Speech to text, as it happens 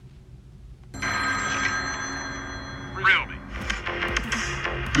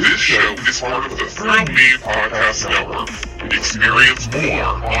show is part of the Thrill Me Podcast Network. Experience more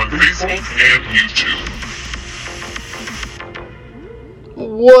on Facebook and YouTube.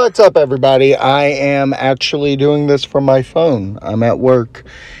 What's up, everybody? I am actually doing this from my phone. I'm at work,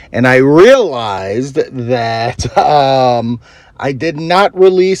 and I realized that I did not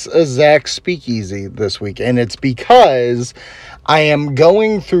release a Zach Speakeasy this week, and it's because I am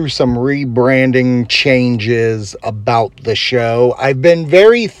going through some rebranding changes about the show. I've been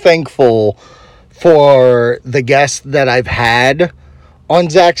very thankful for the guests that I've had on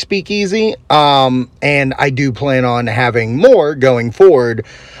Zach Speakeasy, and I do plan on having more going forward,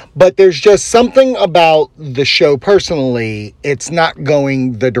 but there's just something about the show personally, it's not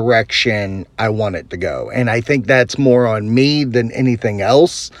going the direction I want it to go, and I think that's more on me than anything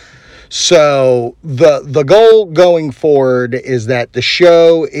else. So the goal going forward is that the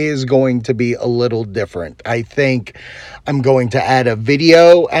show is going to be a little different. I think I'm going to add a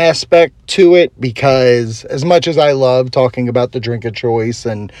video aspect to it because as much as I love talking about the drink of choice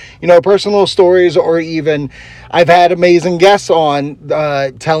and, personal stories, or even I've had amazing guests on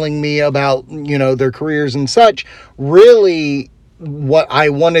telling me about, their careers and such, really what I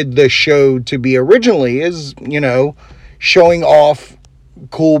wanted the show to be originally is, showing off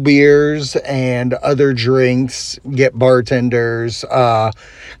cool beers and other drinks, get bartenders,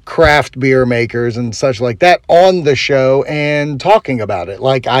 craft beer makers and such like that on the show and talking about it.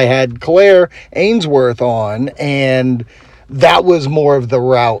 Like I had Claire Ainsworth on, and that was more of the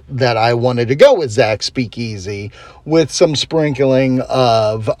route that I wanted to go with Zach Speakeasy, with some sprinkling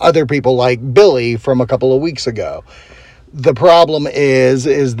of other people like Billy from a couple of weeks ago. The problem is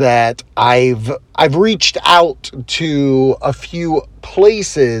that I've reached out to a few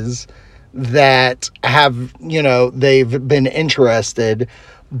places that have, they've been interested,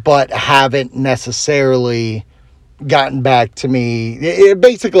 but haven't necessarily gotten back to me.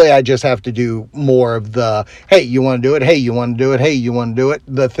 Basically, I just have to do more of the, hey, you want to do it? Hey, you want to do it? Hey, you want to do it?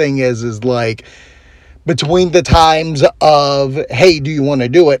 The thing is like, between the times of, hey, do you want to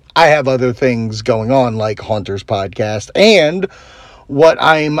do it? I have other things going on, like Haunter's podcast, and what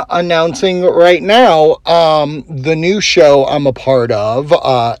I'm announcing right now, the new show I'm a part of,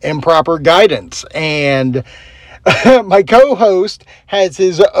 Improper Guidance, and my co-host has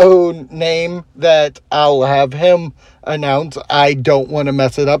his own name that I'll have him announce. I don't want to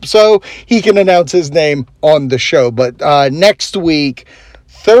mess it up, so he can announce his name on the show. But next week,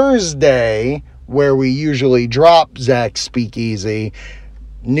 Thursday, where we usually drop Zach Speakeasy,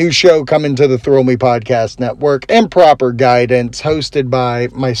 new show coming to the Thrill Me Podcast Network, Improper Guidance, hosted by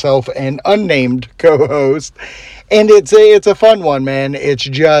myself and unnamed co-host. And it's a fun one, man. It's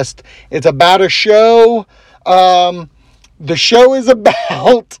about a show. The show is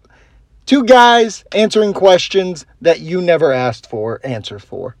about two guys answering questions that you never asked for answers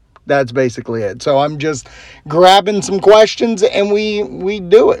for. That's basically it. So I'm just grabbing some questions and we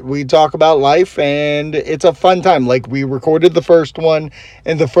do it. We talk about life and it's a fun time. Like, we recorded the first one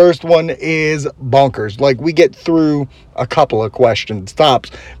and the first one is bonkers. Like, we get through a couple of questions tops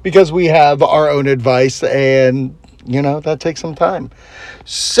because we have our own advice and, that takes some time.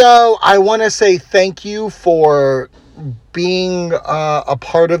 So I want to say thank you for being a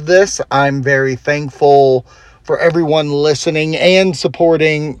part of this. I'm very thankful for everyone listening and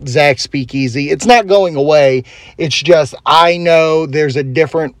supporting Zach Speakeasy. It's not going away. It's just, I know there's a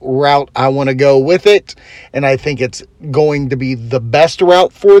different route I want to go with it. And I think it's going to be the best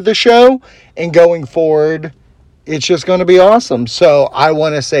route for the show. And going forward, it's just going to be awesome. So I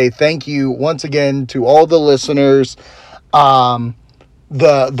want to say thank you once again to all the listeners, the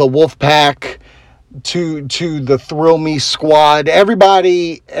Wolf Pack, to the Thrill Me squad,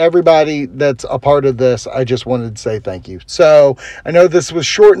 everybody that's a part of this. I just wanted to say thank you. So I know this was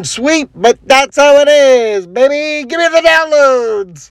short and sweet, but that's how it is, baby. Give me the downloads.